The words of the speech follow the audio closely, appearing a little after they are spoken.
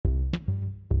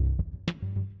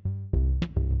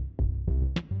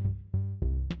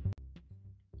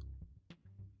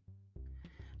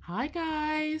Hi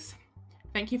guys.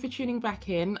 Thank you for tuning back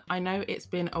in. I know it's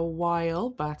been a while,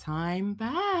 but I'm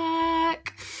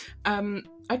back.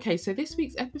 Okay, so this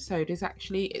week's episode is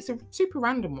it's a super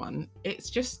random one. It's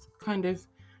just kind of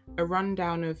a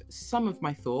rundown of some of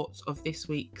my thoughts of this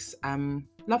week's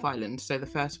Love Island. So the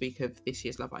first week of this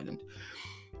year's Love Island.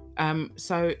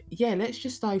 So yeah, let's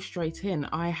just dive straight in.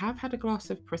 I have had a glass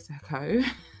of Prosecco.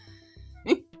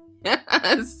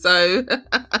 so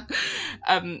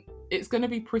it's going to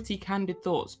be pretty candid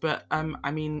thoughts, but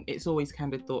I mean, it's always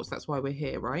candid thoughts. That's why we're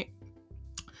here, right?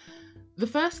 The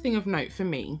first thing of note for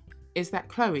me is that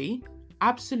Chloe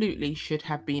absolutely should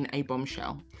have been a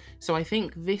bombshell. So I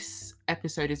think this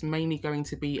episode is mainly going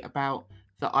to be about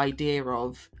the idea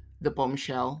of the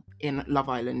bombshell in Love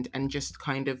Island and just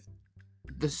kind of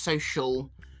the social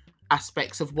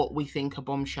aspects of what we think a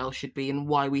bombshell should be and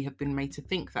why we have been made to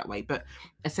think that way. But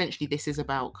essentially, this is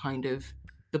about kind of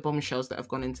the bombshells that have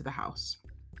gone into the house.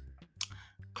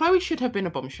 Chloe should have been a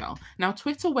bombshell. Now,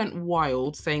 Twitter went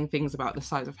wild saying things about the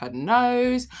size of her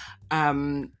nose,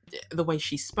 the way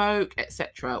she spoke,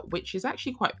 etc., which is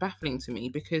actually quite baffling to me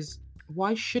because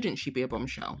why shouldn't she be a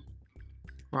bombshell?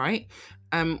 Right?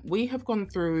 We have gone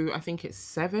through, I think it's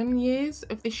 7 years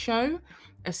of this show,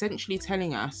 essentially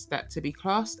telling us that to be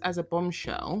classed as a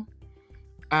bombshell,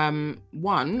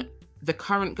 one, the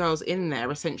current girls in there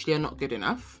essentially are not good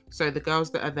enough. So the girls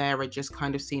that are there are just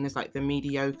kind of seen as like the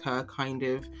mediocre kind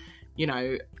of,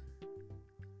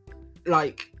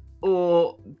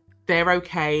 or they're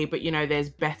okay, but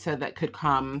there's better that could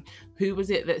come. Who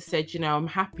was it that said, I'm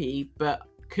happy, but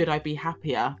could I be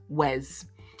happier? Wes.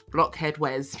 Blockhead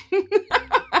Wes.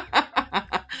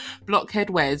 Blockhead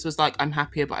Wes was like, I'm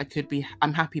happy, but I could be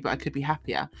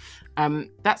happier.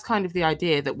 That's kind of the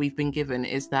idea that we've been given,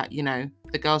 is that,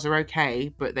 the girls are okay,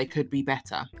 but they could be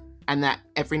better. And that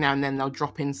every now and then they'll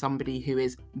drop in somebody who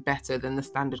is better than the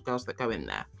standard girls that go in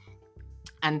there.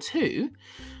 And two,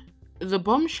 the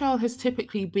bombshell has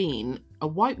typically been a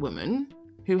white woman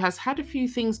who has had a few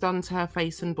things done to her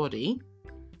face and body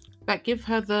that give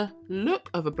her the look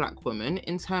of a black woman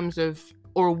in terms of,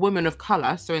 or a woman of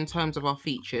colour, so in terms of our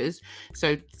features.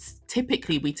 So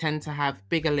typically we tend to have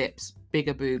bigger lips,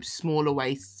 bigger boobs, smaller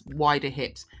waists, wider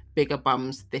hips, bigger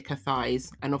bums, thicker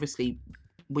thighs, and obviously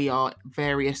we are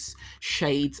various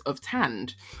shades of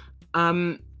tanned.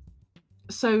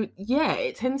 So yeah,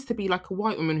 it tends to be like a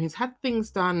white woman who's had things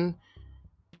done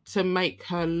to make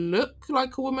her look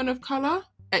like a woman of colour,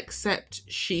 except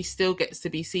she still gets to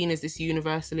be seen as this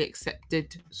universally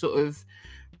accepted sort of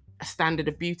standard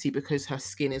of beauty because her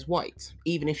skin is white,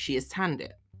 even if she has tanned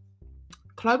it.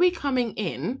 Chloe coming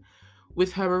in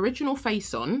with her original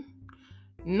face on,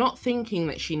 not thinking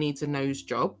that she needs a nose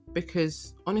job,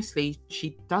 because honestly,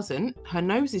 she doesn't. Her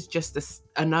nose is just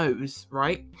a nose,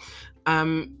 right?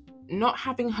 Not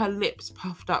having her lips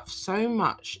puffed up so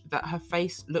much that her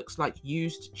face looks like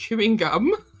used chewing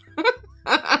gum.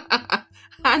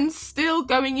 And still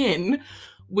going in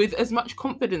with as much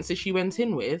confidence as she went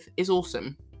in with is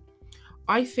awesome.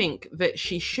 I think that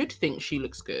she should think she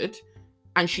looks good,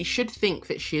 and she should think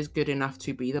that she is good enough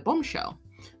to be the bombshell.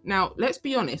 Now, let's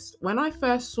be honest, when I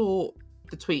first saw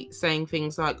the tweet saying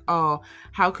things like, oh,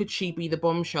 how could she be the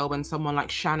bombshell when someone like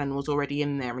Shannon was already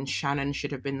in there and Shannon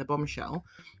should have been the bombshell?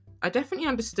 I definitely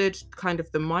understood kind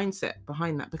of the mindset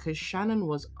behind that, because Shannon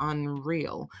was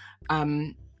unreal.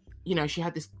 She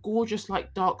had this gorgeous,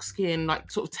 like, dark skin, like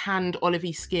sort of tanned,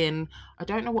 olivey skin. I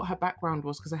don't know what her background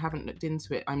was because I haven't looked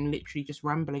into it. I'm literally just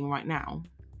rambling right now.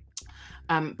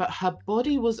 But her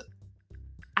body was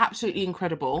absolutely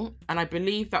incredible. And I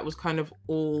believe that was kind of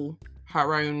all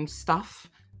her own stuff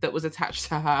that was attached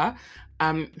to her.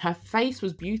 Her face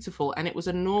was beautiful, and it was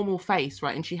a normal face,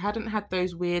 right? And she hadn't had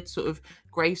those weird sort of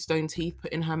gravestone teeth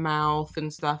put in her mouth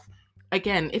and stuff.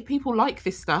 Again, if people like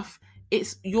this stuff,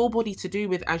 it's your body to do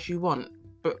with as you want.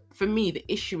 But for me, the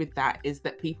issue with that is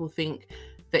that people think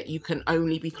that you can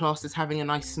only be classed as having a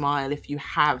nice smile if you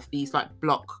have these like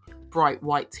block, bright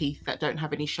white teeth that don't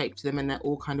have any shape to them and they're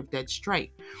all kind of dead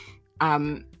straight.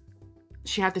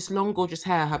 She had this long, gorgeous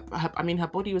hair. Her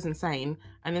body was insane.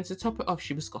 And then to top it off,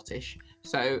 she was Scottish.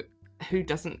 So who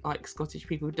doesn't like Scottish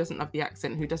people? Who doesn't love the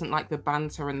accent? Who doesn't like the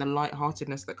banter and the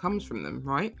lightheartedness that comes from them,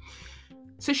 right?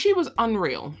 So she was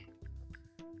unreal.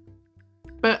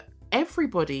 But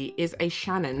everybody is a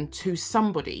Shannon to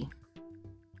somebody.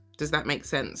 Does that make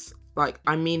sense? Like,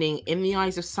 I'm meaning in the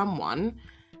eyes of someone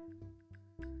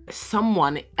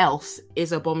else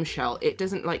is a bombshell. It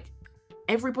doesn't, like,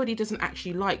 everybody doesn't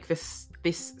actually like this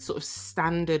sort of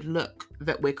standard look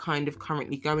that we're kind of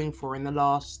currently going for in the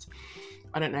last,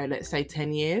 I don't know, let's say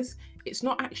 10 years, it's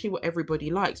not actually what everybody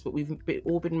likes, but we've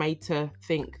all been made to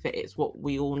think that it's what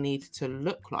we all need to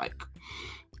look like.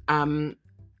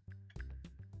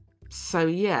 So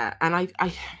yeah, and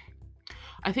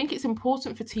I think it's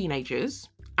important for teenagers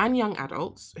and young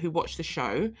adults who watch the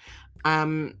show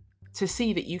to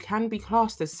see that you can be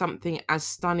classed as something as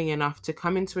stunning enough to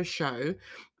come into a show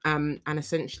and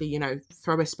essentially, you know,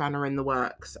 throw a spanner in the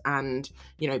works and,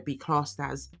 you know, be classed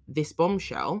as this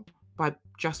bombshell by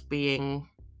just being,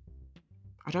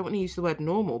 I don't want to use the word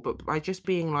normal, but by just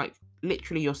being like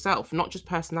literally yourself, not just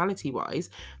personality wise,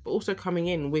 but also coming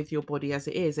in with your body as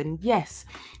it is. And yes,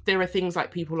 there are things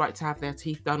like people like to have their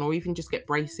teeth done or even just get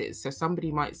braces. So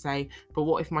somebody might say, but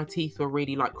what if my teeth were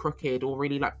really like crooked or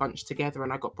really like bunched together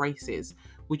and I got braces?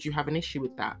 Would you have an issue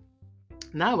with that?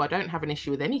 No, I don't have an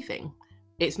issue with anything.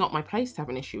 It's not my place to have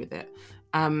an issue with it.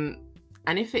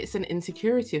 And if it's an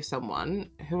insecurity of someone,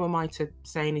 who am I to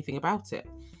say anything about it?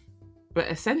 But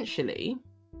essentially,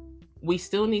 we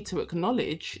still need to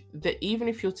acknowledge that even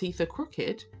if your teeth are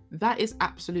crooked, that is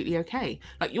absolutely okay.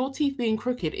 Like, your teeth being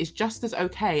crooked is just as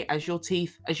okay as your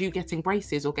teeth, as you getting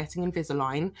braces or getting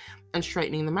Invisalign and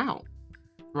straightening them out,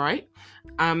 right?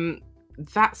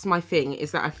 That's my thing,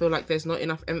 is that I feel like there's not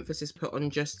enough emphasis put on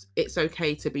just, it's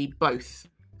okay to be both.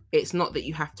 It's not that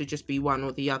you have to just be one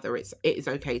or the other. It is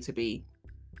okay to be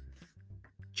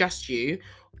just you,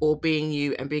 or being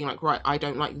you and being like, right, I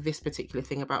don't like this particular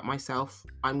thing about myself,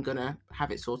 I'm gonna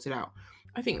have it sorted out.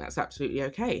 I think that's absolutely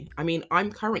okay. I mean,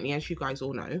 I'm currently, as you guys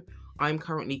all know, I'm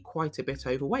currently quite a bit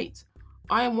overweight.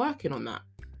 I am working on that.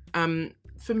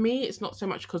 For me, it's not so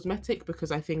much cosmetic,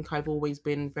 because I think I've always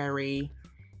been very,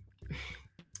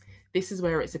 this is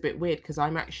where it's a bit weird, because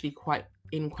I'm actually quite,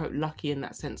 in quote, lucky in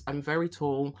that sense. I'm very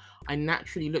tall. I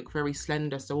naturally look very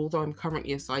slender. So although I'm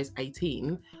currently a size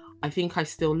 18, I think I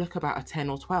still look about a 10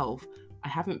 or 12. I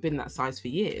haven't been that size for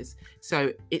years.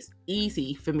 So it's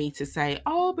easy for me to say,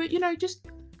 oh, but you know, just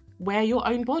wear your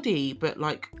own body. But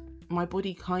like, my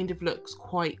body kind of looks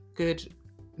quite good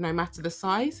no matter the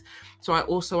size. So I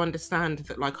also understand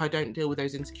that, like, I don't deal with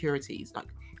those insecurities. Like,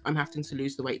 I'm having to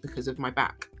lose the weight because of my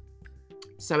back.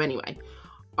 So anyway,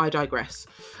 I digress.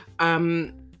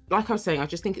 Like I was saying, I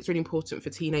just think it's really important for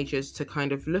teenagers to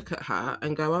kind of look at her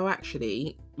and go, oh,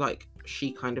 actually, like,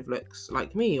 she kind of looks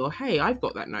like me, or hey, I've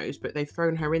got that nose, but they've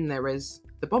thrown her in there as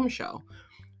the bombshell,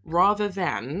 rather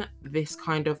than this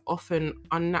kind of often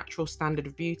unnatural standard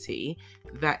of beauty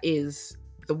that is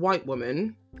the white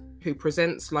woman who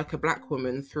presents like a black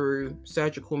woman through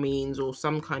surgical means or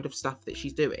some kind of stuff that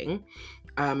she's doing.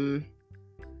 And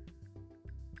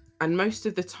most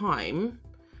of the time,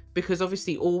 because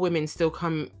obviously all women still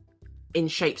come in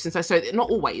shapes and so not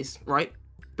always, right?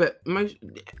 But most,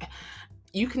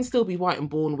 you can still be white and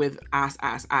born with ass.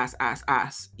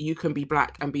 You can be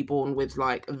black and be born with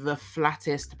like the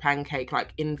flattest pancake,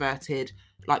 like inverted,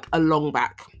 like a long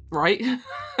back, right?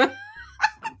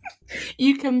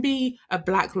 You can be a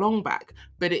black long back,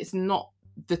 but it's not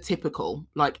the typical.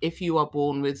 Like, if you are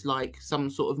born with like some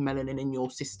sort of melanin in your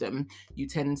system, you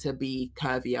tend to be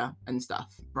curvier and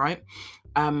stuff, right?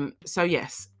 So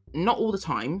yes, not all the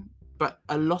time, but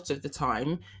a lot of the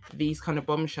time, these kind of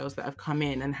bombshells that have come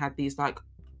in and had these like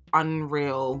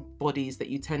unreal bodies that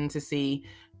you tend to see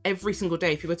every single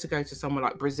day. If you were to go to somewhere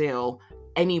like Brazil,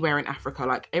 anywhere in Africa,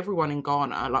 like everyone in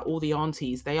Ghana, like all the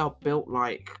aunties, they are built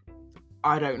like,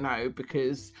 I don't know,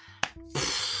 because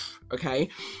okay.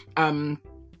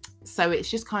 So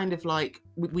it's just kind of like,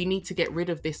 we need to get rid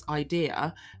of this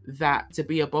idea that to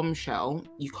be a bombshell,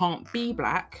 you can't be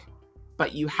black,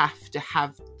 but you have to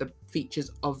have the features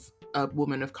of a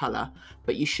woman of color,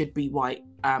 but you should be white,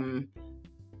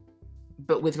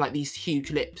 but with like these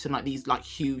huge lips and like these like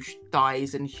huge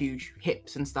thighs and huge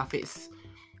hips and stuff. It's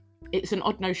an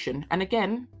odd notion. And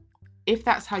again, if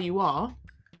that's how you are,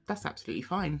 that's absolutely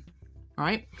fine,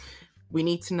 right? We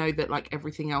need to know that like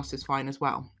everything else is fine as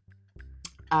well.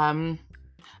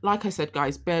 Like I said,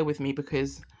 guys, bear with me,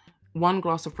 because one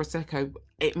glass of Prosecco,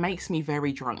 it makes me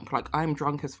very drunk. Like, I'm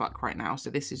drunk as fuck right now. So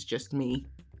this is just me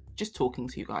just talking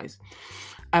to you guys.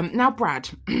 Now, Brad.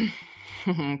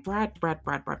 Brad,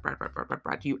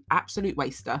 you absolute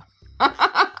waster.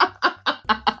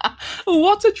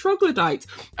 What a troglodyte.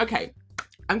 Okay,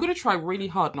 I'm going to try really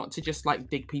hard not to just like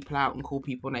dig people out and call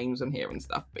people names on here and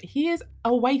stuff, but he is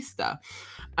a waster.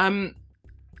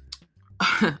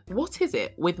 What is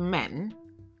it with men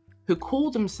who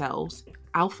call themselves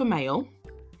alpha male,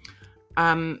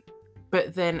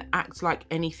 but then act like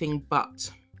anything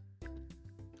but?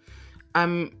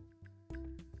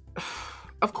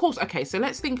 Of course, okay, so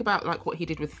let's think about like what he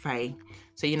did with Faye.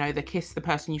 So, you know, the kiss the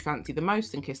person you fancy the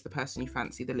most and kiss the person you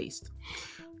fancy the least.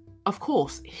 of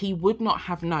course, he would not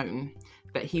have known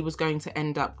that he was going to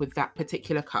end up with that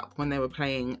particular cup when they were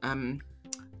playing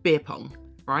beer pong,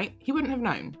 right? He wouldn't have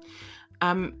known.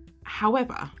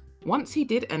 However, once he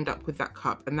did end up with that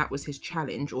cup and that was his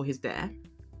challenge or his dare,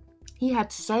 he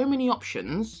had so many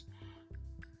options,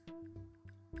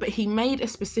 but he made a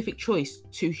specific choice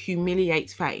to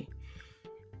humiliate Faye.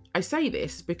 I say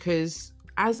this because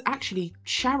as actually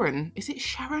Sharon, is it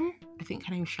Sharon? I think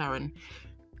her name's Sharon.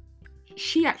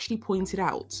 She actually pointed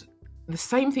out the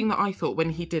same thing that I thought when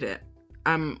he did it,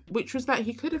 which was that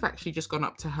he could have actually just gone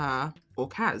up to her or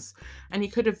Kaz and he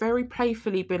could have very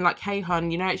playfully been like, hey,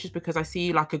 hun, you know, it's just because I see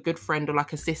you like a good friend or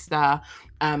like a sister,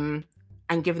 and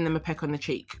given them a peck on the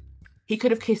cheek. He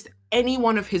could have kissed any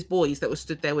one of his boys that was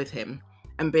stood there with him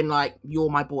and been like, you're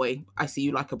my boy. I see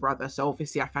you like a brother. So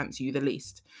obviously I fancy you the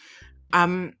least.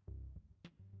 And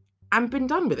been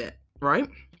done with it, right?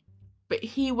 But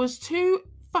he was too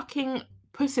fucking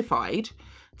pussified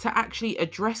to actually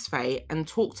address Faye and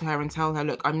talk to her and tell her,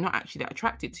 look, I'm not actually that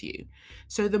attracted to you.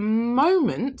 So the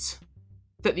moment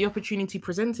that the opportunity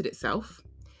presented itself,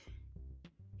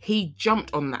 he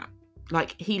jumped on that.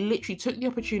 Like, he literally took the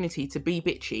opportunity to be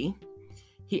bitchy.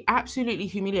 He absolutely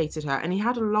humiliated her, and he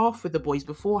had a laugh with the boys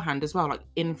beforehand as well, like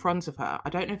in front of her. I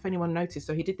don't know if anyone noticed.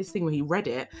 So he did this thing where he read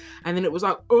it, and then it was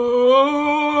like,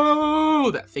 oh,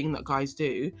 that thing that guys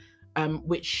do,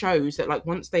 which shows that like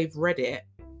once they've read it,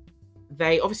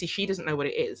 they obviously, she doesn't know what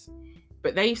it is,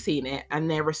 but they've seen it, and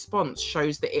their response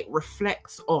shows that it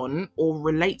reflects on or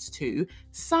relates to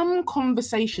some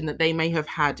conversation that they may have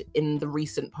had in the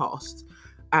recent past.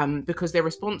 Because their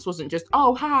response wasn't just,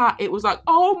 oh, ha, it was like,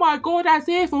 oh my God, as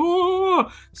if,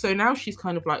 oh. So now she's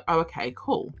kind of like, oh, okay,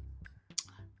 cool.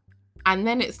 And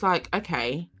then it's like,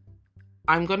 okay,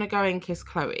 I'm going to go and kiss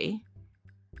Chloe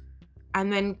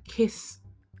and then kiss,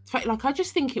 like, I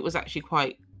just think it was actually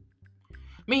quite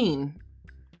mean.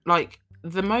 Like,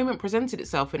 the moment presented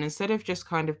itself, and instead of just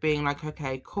kind of being like,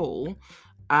 okay, cool,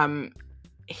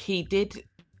 he did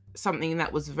something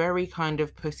that was very kind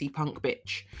of pussy punk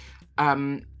bitch.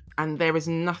 And there is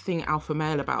nothing alpha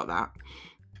male about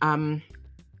that.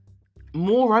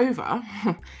 Moreover,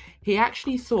 he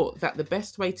actually thought that the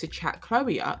best way to chat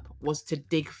Chloe up was to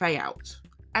dig Faye out.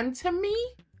 And to me,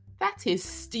 that is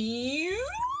stupid.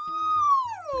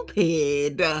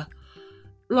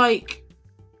 Like,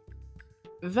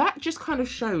 that just kind of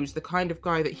shows the kind of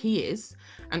guy that he is,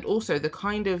 and also the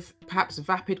kind of perhaps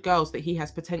vapid girls that he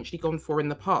has potentially gone for in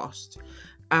the past.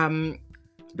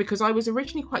 Because I was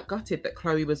originally quite gutted that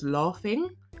Chloe was laughing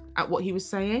at what he was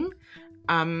saying.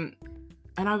 And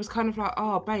I was kind of like,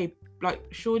 oh, babe, like,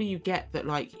 surely you get that,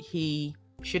 like, he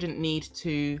shouldn't need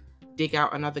to dig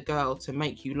out another girl to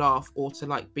make you laugh or to,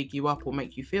 like, big you up or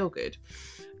make you feel good.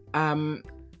 But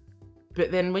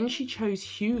then when she chose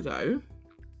Hugo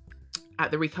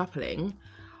at the recoupling,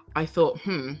 I thought,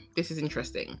 this is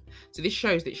interesting. So this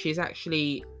shows that she's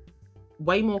actually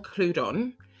way more clued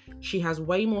on. She has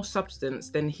way more substance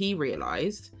than he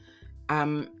realized.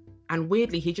 And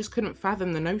weirdly, he just couldn't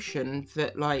fathom the notion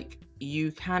that, like,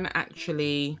 you can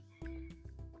actually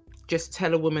just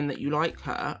tell a woman that you like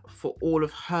her for all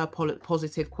of her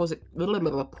positive.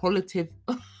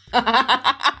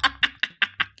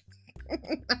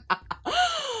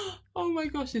 Oh my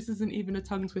gosh, this isn't even a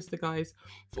tongue twister, guys.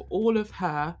 For all of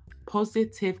her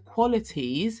positive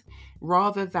qualities,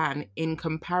 rather than in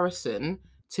comparison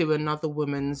to another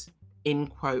woman's, in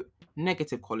quote,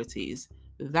 negative qualities.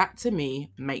 That to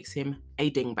me makes him a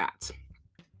dingbat.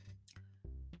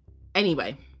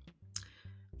 Anyway,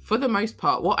 for the most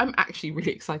part, what I'm actually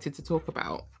really excited to talk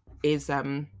about is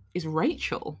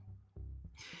Rachel.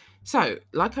 So,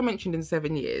 like I mentioned in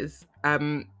 7 years,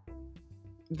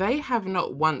 they have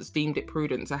not once deemed it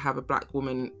prudent to have a black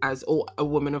woman or a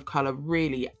woman of color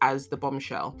really as the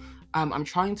bombshell. I'm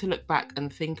trying to look back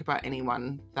and think about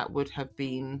anyone that would have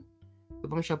been the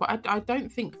bombshell, but I don't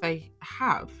think they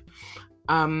have.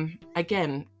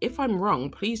 Again, if I'm wrong,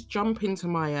 please jump into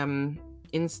my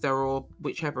Insta or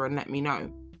whichever and let me know.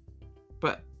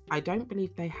 But I don't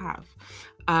believe they have.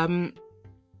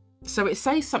 So it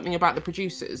says something about the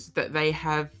producers that they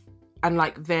have, and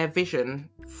like their vision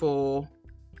for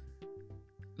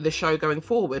the show going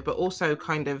forward, but also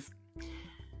kind of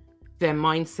their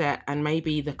mindset and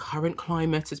maybe the current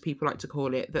climate, as people like to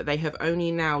call it, that they have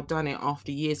only now done it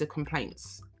after years of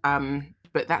complaints.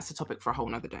 But that's a topic for a whole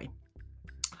nother day.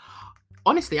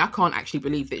 Honestly, I can't actually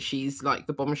believe that she's like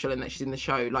the bombshell and that she's in the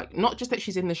show. Like, not just that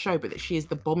she's in the show, but that she is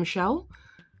the bombshell,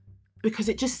 because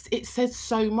it says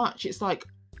so much. It's like,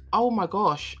 oh my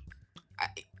gosh,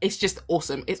 it's just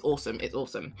awesome. It's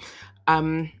awesome.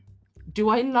 Do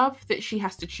I love that she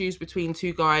has to choose between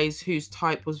two guys whose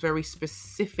type was very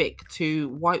specific to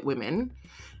white women,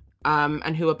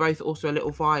 and who are both also a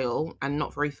little vile and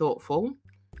not very thoughtful?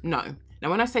 No. Now,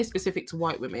 when I say specific to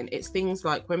white women, it's things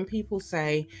like when people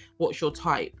say, what's your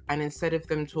type? And instead of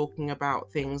them talking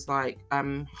about things like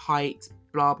height,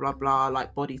 blah, blah, blah,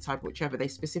 like body type, whichever, they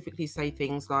specifically say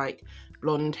things like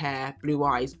blonde hair, blue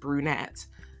eyes, brunette.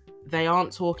 They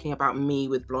aren't talking about me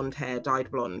with blonde hair,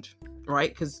 dyed blonde, right?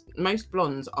 Because most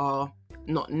blondes are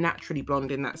not naturally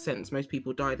blonde in that sense. Most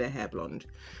people dye their hair blonde.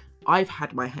 I've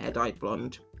had my hair dyed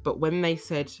blonde, but when they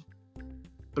said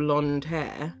blonde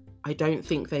hair, I don't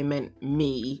think they meant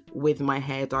me with my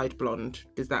hair dyed blonde.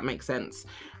 Does that make sense?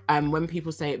 When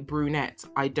people say brunette,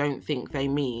 I don't think they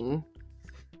mean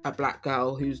a black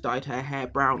girl who's dyed her hair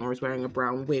brown or is wearing a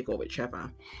brown wig or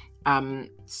whichever.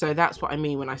 So that's what I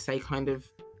mean when I say kind of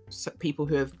people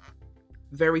who have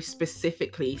very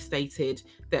specifically stated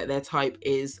that their type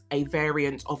is a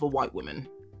variant of a white woman.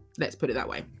 Let's put it that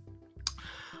way.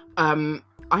 I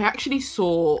actually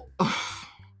saw...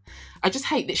 I just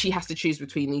hate that she has to choose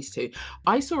between these two.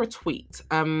 I saw a tweet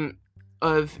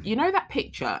of, you know, that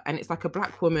picture, and it's like a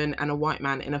black woman and a white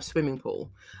man in a swimming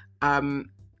pool. And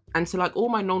to like all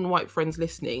my non-white friends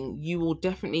listening, you will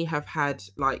definitely have had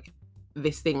like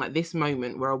this thing, like this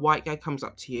moment where a white guy comes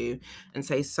up to you and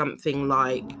says something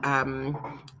like,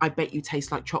 I bet you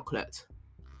taste like chocolate.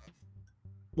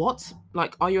 What?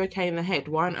 Like, are you okay in the head?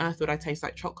 Why on earth would I taste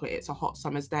like chocolate? It's a hot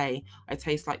summer's day. I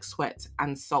taste like sweat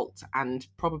and salt and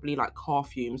probably like car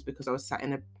fumes because I was sat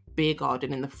in a beer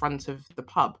garden in the front of the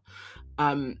pub.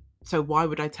 So why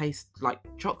would I taste like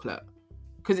chocolate?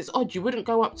 Because it's odd. You wouldn't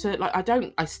go up to, like,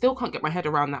 I still can't get my head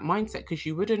around that mindset, because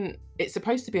you wouldn't, it's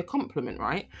supposed to be a compliment,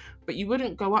 right? But you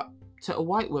wouldn't go up to a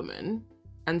white woman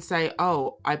and say,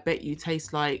 oh, I bet you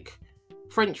taste like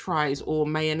French fries or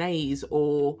mayonnaise,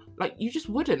 or like, you just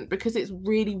wouldn't, because it's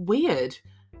really weird.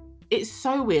 It's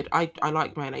so weird. I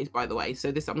like mayonnaise, by the way.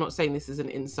 So this, I'm not saying this is an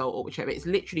insult or whichever. It's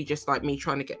literally just like me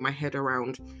trying to get my head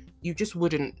around. You just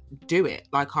wouldn't do it.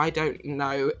 Like, I don't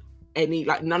know any,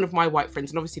 like, none of my white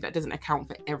friends, and obviously that doesn't account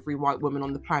for every white woman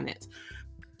on the planet,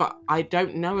 but I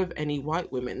don't know of any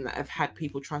white women that have had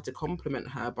people try to compliment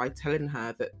her by telling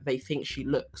her that they think she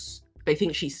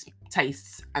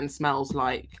tastes and smells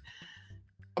like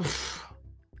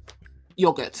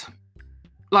yogurt.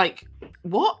 Like,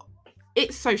 what?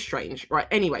 It's so strange, right?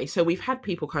 Anyway, so we've had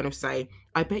people kind of say,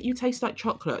 I bet you taste like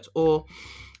chocolate, or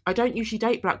I don't usually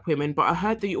date black women, but I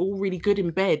heard that you're all really good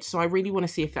in bed, so I really want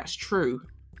to see if that's true.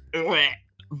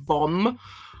 Vom.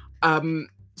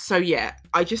 So yeah,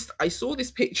 I saw this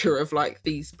picture of like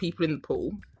these people in the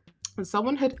pool, and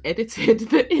someone had edited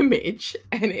the image,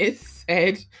 and it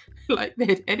said, like,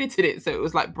 they'd edited it so it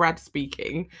was like Brad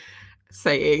speaking,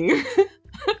 saying,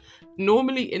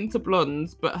 normally into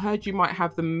blondes, but heard you might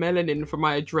have the melanin for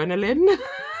my adrenaline.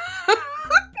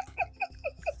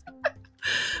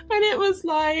 And it was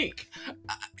like,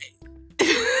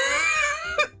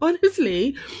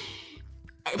 honestly,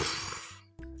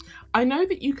 I know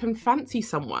that you can fancy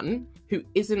someone who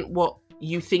isn't what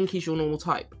you think is your normal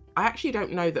type. I actually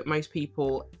don't know that most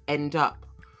people end up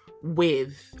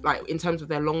with, like, in terms of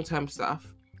their long-term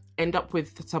stuff, end up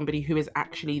with somebody who is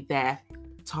actually their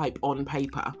type on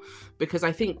paper, because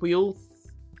I think we all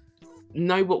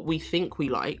know what we think we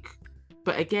like,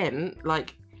 but again,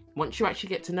 like, once you actually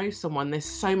get to know someone, there's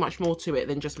so much more to it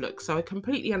than just looks. So I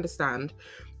completely understand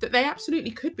that they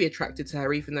absolutely could be attracted to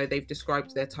her, even though they've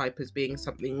described their type as being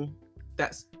something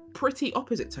that's pretty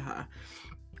opposite to her.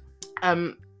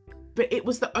 But it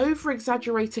was the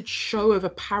over-exaggerated show of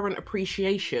apparent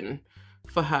appreciation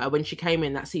for her when she came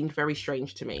in that seemed very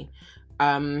strange to me.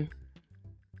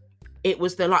 It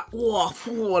was the like, oh,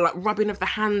 like rubbing of the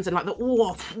hands and like the,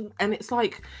 oh, and it's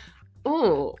like,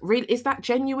 oh, really? Is that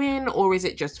genuine, or is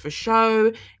it just for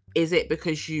show? Is it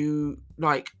because you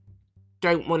like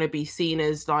don't want to be seen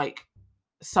as like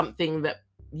something that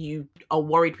you are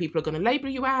worried people are going to label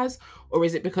you as, or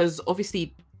is it because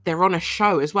obviously they're on a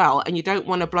show as well and you don't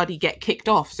want to bloody get kicked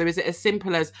off? So is it as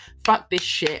simple as, fuck this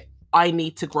shit, I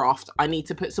need to graft, I need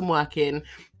to put some work in,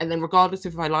 and then regardless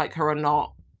if I like her or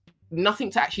not,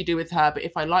 nothing to actually do with her, but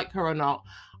if I like her or not,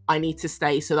 I need to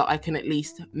stay so that I can at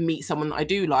least meet someone that I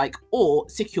do like, or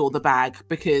secure the bag?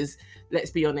 Because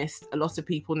let's be honest, a lot of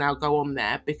people now go on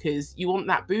there because you want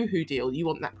that Boohoo deal, you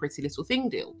want that Pretty Little Thing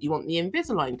deal, you want the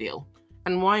Invisalign deal.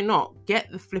 And why not?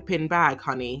 Get the flipping bag,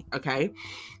 honey, okay?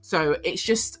 So it's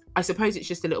just, I suppose it's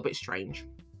just a little bit strange.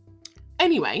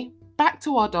 Anyway, back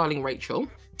to our darling Rachel.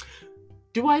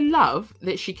 Do I love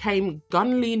that she came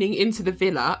gun-leaning into the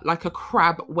villa like a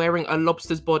crab wearing a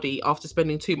lobster's body after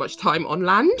spending too much time on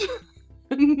land?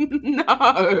 No.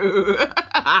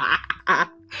 I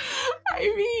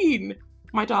mean,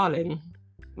 my darling,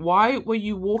 why were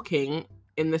you walking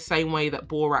in the same way that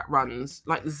Borat runs?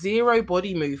 Like zero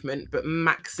body movement, but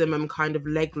maximum kind of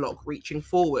leg lock reaching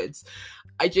forwards.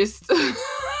 I just,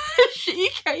 she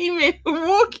came in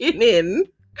walking in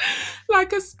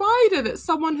like a spider that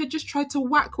someone had just tried to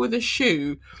whack with a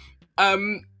shoe.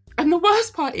 And the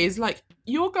worst part is, like,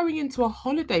 you're going into a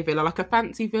holiday villa, like a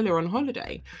fancy villa on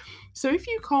holiday. So if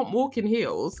you can't walk in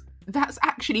heels, that's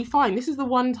actually fine. This is the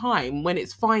one time when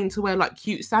it's fine to wear like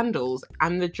cute sandals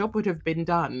and the job would have been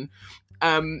done.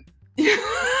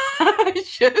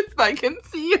 Just I can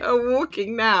see her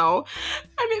walking now,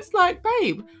 and it's like,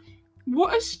 babe,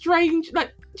 what a strange,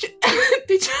 like,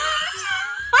 did you...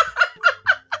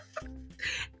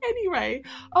 Anyway,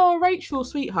 oh, Rachel,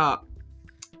 sweetheart,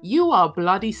 you are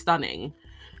bloody stunning.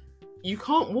 You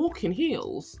can't walk in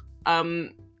heels.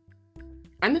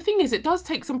 And the thing is, it does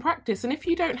take some practice. And if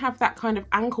you don't have that kind of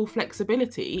ankle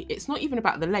flexibility, it's not even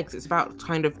about the legs. It's about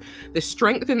kind of the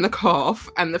strength in the calf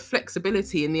and the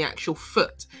flexibility in the actual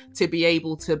foot to be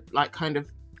able to, like, kind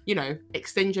of, you know,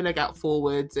 extend your leg out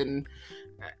forwards. And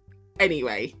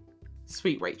anyway,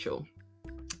 sweet Rachel.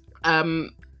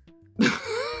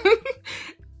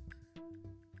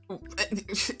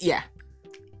 Yeah.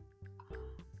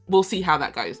 We'll see how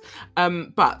that goes.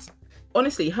 But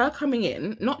honestly, her coming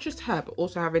in, not just her, but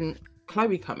also having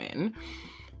Chloe come in,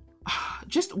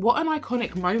 just what an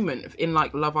iconic moment in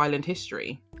like Love Island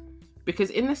history. Because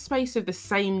in the space of the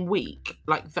same week,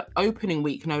 like the opening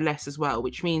week, no less as well,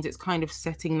 which means it's kind of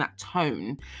setting that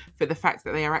tone for the fact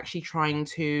that they are actually trying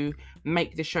to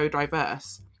make the show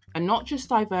diverse, and not just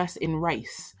diverse in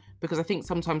race. Because I think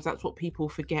sometimes that's what people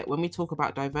forget. When we talk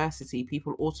about diversity,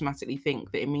 people automatically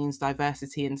think that it means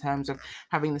diversity in terms of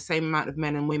having the same amount of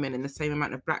men and women and the same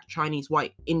amount of Black, Chinese,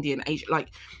 white, Indian, Asian.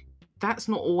 Like, that's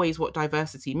not always what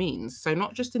diversity means. So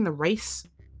not just in the race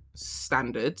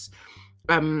standards,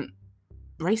 not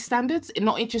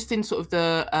just in sort of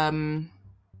the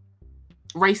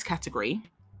race category,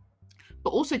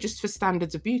 but also just for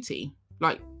standards of beauty.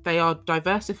 Like, they are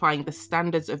diversifying the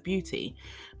standards of beauty.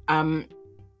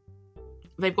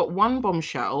 They've got one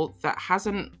bombshell that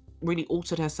hasn't really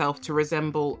altered herself to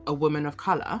resemble a woman of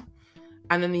colour.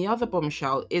 And then the other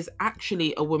bombshell is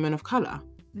actually a woman of colour.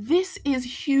 This is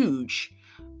huge.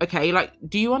 Okay, like,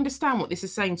 do you understand what this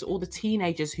is saying to all the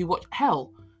teenagers who watch?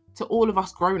 Hell, to all of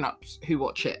us grown-ups who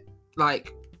watch it.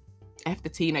 Like, F the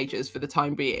teenagers for the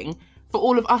time being. For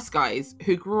all of us guys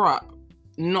who grew up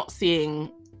not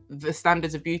seeing the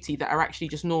standards of beauty that are actually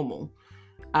just normal.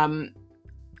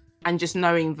 And just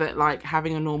knowing that, like,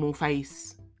 having a normal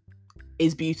face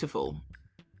is beautiful,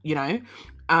 you know?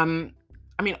 I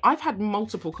mean, I've had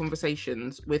multiple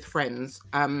conversations with friends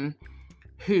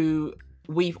who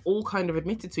we've all kind of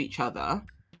admitted to each other,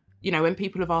 you know, when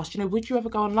people have asked, you know, would you ever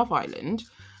go on Love Island?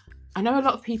 I know a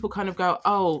lot of people kind of go,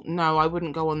 oh, no, I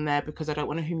wouldn't go on there because I don't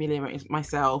want to humiliate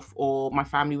myself, or my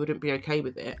family wouldn't be okay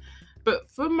with it. But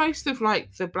for most of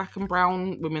like the Black and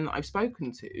brown women that I've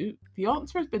spoken to, the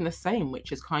answer has been the same, which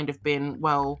has kind of been,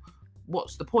 well,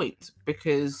 what's the point?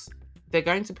 Because they're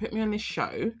going to put me on this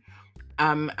show,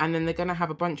 and then they're going to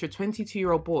have a bunch of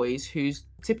 22-year-old boys whose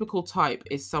typical type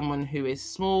is someone who is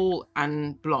small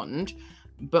and blonde,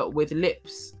 but with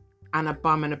lips and a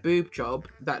bum and a boob job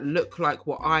that look like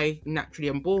what I naturally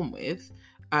am born with,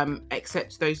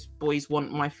 except those boys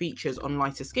want my features on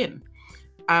lighter skin.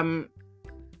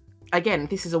 Again,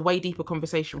 this is a way deeper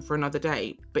conversation for another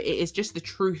day, but it is just the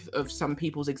truth of some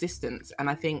people's existence. And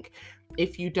I think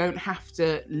if you don't have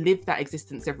to live that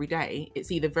existence every day,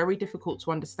 it's either very difficult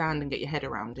to understand and get your head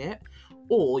around it,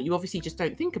 or you obviously just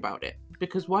don't think about it,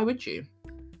 because why would you?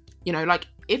 You know, like,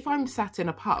 if I'm sat in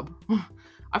a pub,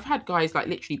 I've had guys like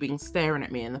literally being staring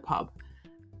at me in the pub,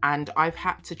 and I've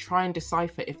had to try and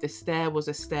decipher if the stare was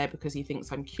a stare because he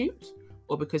thinks I'm cute,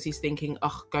 or because he's thinking,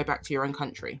 oh, go back to your own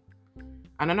country.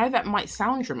 And I know that might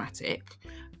sound dramatic,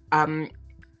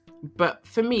 but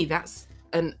for me, that's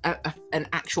an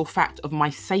actual fact of my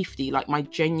safety, like my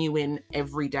genuine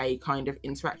everyday kind of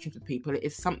interactions with people. It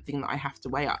is something that I have to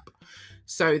weigh up.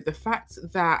 So the fact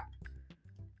that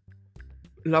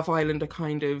Love Island are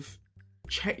kind of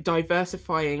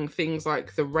diversifying things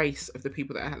like the race of the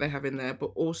people that they have in there,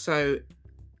 but also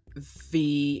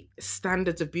the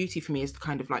standards of beauty for me is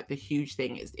kind of like the huge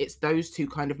thing. It's those two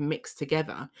kind of mixed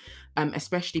together,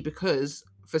 especially because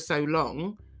for so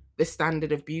long the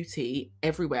standard of beauty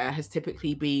everywhere has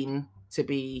typically been to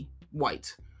be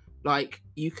white. Like,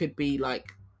 you could be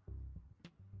like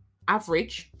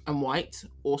average and white,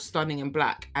 or stunning and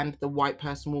black, and the white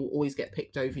person will always get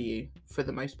picked over you for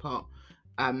the most part.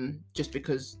 just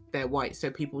because they're white, so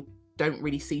people don't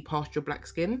really see past your black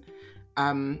skin.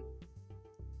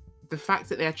 The fact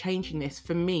that they're changing this,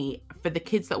 for me, for the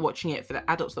kids that are watching it, for the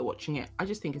adults that are watching it, I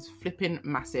just think it's flipping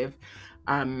massive.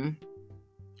 And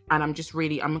I'm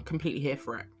completely here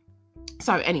for it.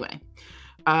 So anyway,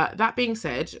 that being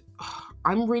said,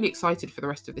 I'm really excited for the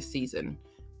rest of this season.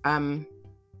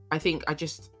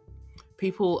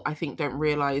 People don't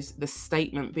realize the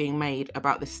statement being made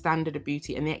about the standard of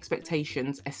beauty and the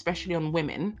expectations, especially on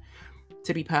women,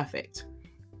 to be perfect.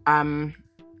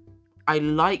 I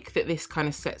like that this kind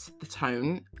of sets the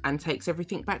tone and takes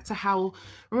everything back to how,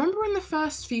 remember in the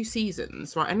first few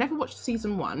seasons, right? I never watched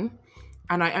season 1,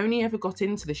 and I only ever got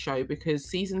into the show because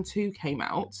season 2 came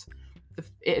out.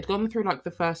 It had gone through like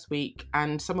the first week,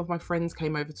 and some of my friends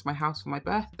came over to my house for my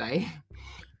birthday.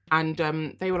 And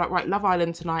they were like, right, Love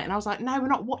Island tonight. And I was like, no, we're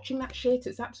not watching that shit.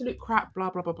 It's absolute crap,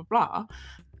 blah, blah, blah, blah, blah.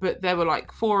 But there were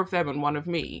like 4 of them and 1 of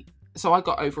me. So I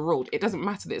got overruled. It doesn't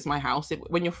matter that it's my house.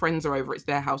 When your friends are over, it's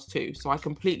their house too. So I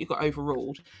completely got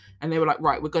overruled. And they were like,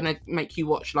 right, we're going to make you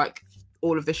watch like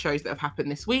all of the shows that have happened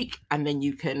this week. And then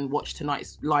you can watch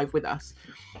tonight's live with us.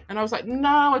 And I was like, no,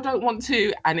 I don't want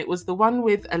to. And it was the one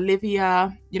with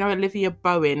Olivia, Olivia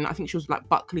Bowen. I think she was like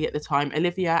Buckley at the time.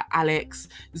 Olivia, Alex,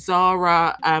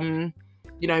 Zara,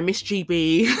 Miss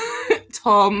GB,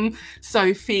 Tom,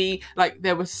 Sophie. Like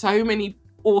there were so many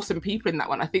awesome people in that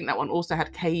one. I think that one also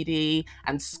had Katie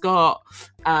and Scott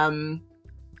and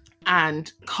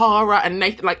Cara and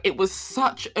Nathan. Like it was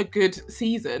such a good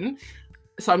season.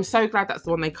 So I'm so glad that's the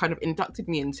one they kind of inducted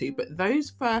me into. But those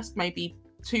first maybe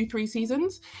 2-3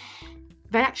 seasons,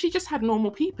 they actually just had normal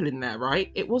people in there,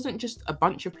 right? It wasn't just a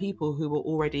bunch of people who were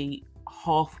already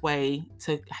halfway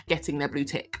to getting their blue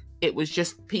tick. It was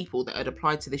just people that had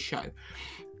applied to this show.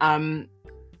 And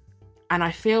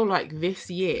I feel like this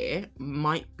year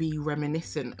might be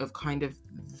reminiscent of kind of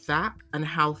that and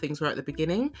how things were at the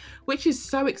beginning, which is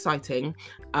so exciting.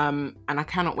 And I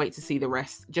cannot wait to see the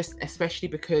rest, just especially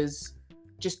because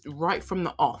just right from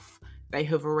the off, they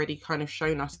have already kind of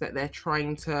shown us that they're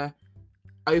trying to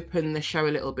open the show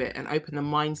a little bit and open the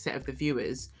mindset of the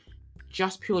viewers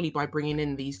just purely by bringing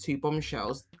in these 2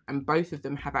 bombshells. And both of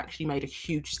them have actually made a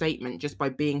huge statement just by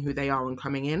being who they are and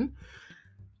coming in.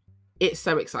 It's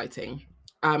so exciting.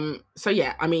 So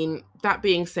yeah, I mean, that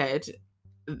being said,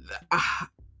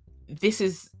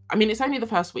 it's only the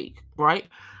first week, right?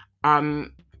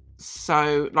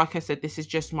 So like I said, this is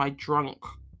just my drunk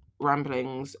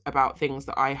ramblings about things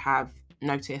that I have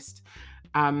noticed.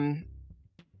 But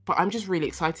I'm just really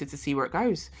excited to see where it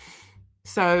goes.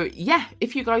 So yeah,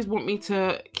 if you guys want me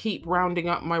to keep rounding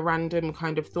up my random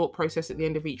kind of thought process at the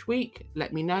end of each week,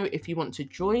 let me know. If you want to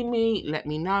join me, let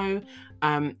me know.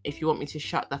 If you want me to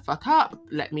shut the fuck up,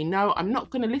 let me know. I'm not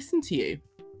going to listen to you,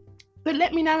 but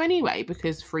let me know anyway,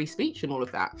 because free speech and all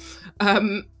of that.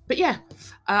 But yeah,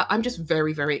 I'm just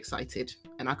very, very excited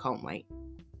and I can't wait.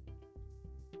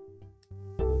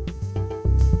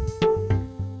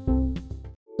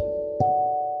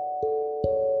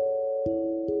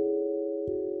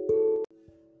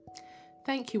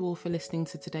 Thank you all for listening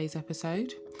to today's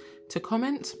episode. To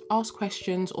comment, ask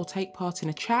questions, or take part in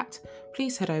a chat,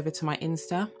 please head over to my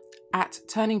Insta at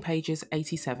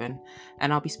turningpages87,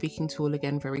 and I'll be speaking to all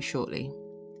again very shortly.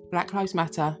 Black Lives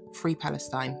Matter, Free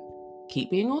Palestine.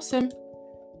 Keep being awesome.